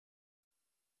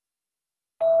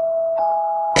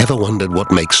Ever wondered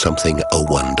what makes something a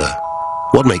wonder?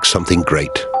 What makes something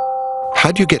great?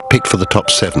 How do you get picked for the top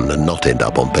 7 and not end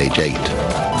up on page 8?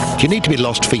 Do you need to be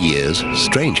lost for years?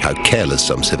 Strange how careless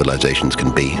some civilizations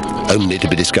can be, only to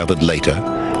be discovered later,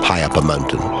 high up a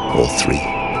mountain or 3.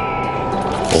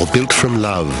 Or built from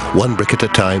love, 1 brick at a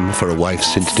time for a wife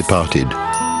since departed.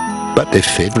 But a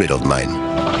favorite of mine.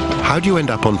 How do you end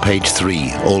up on page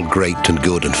 3, all great and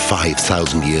good and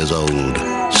 5,000 years old,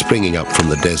 springing up from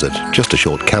the desert, just a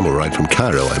short camel ride from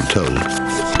Cairo, I'm told?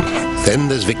 Then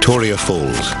there's Victoria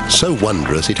Falls, so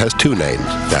wondrous it has 2 names,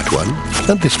 that one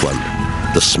and this one,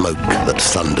 the smoke that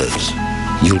thunders.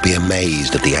 You'll be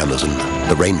amazed at the Amazon,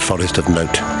 the rainforest of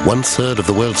note. 1/3 of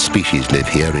the world's species live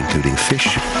here, including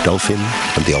fish, dolphin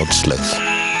and the odd sloth.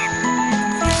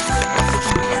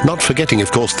 Not forgetting,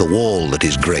 of course, the wall that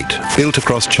is great, built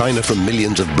across China from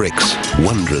millions of bricks.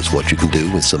 Wondrous what you can do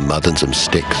with some mud and some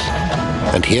sticks.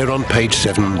 And here on page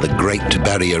 7, the Great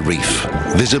Barrier Reef,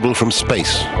 visible from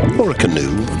space, or a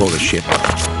canoe, or a ship.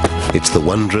 It's the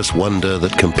wondrous wonder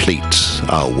that completes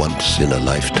our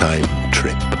once-in-a-lifetime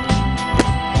trip.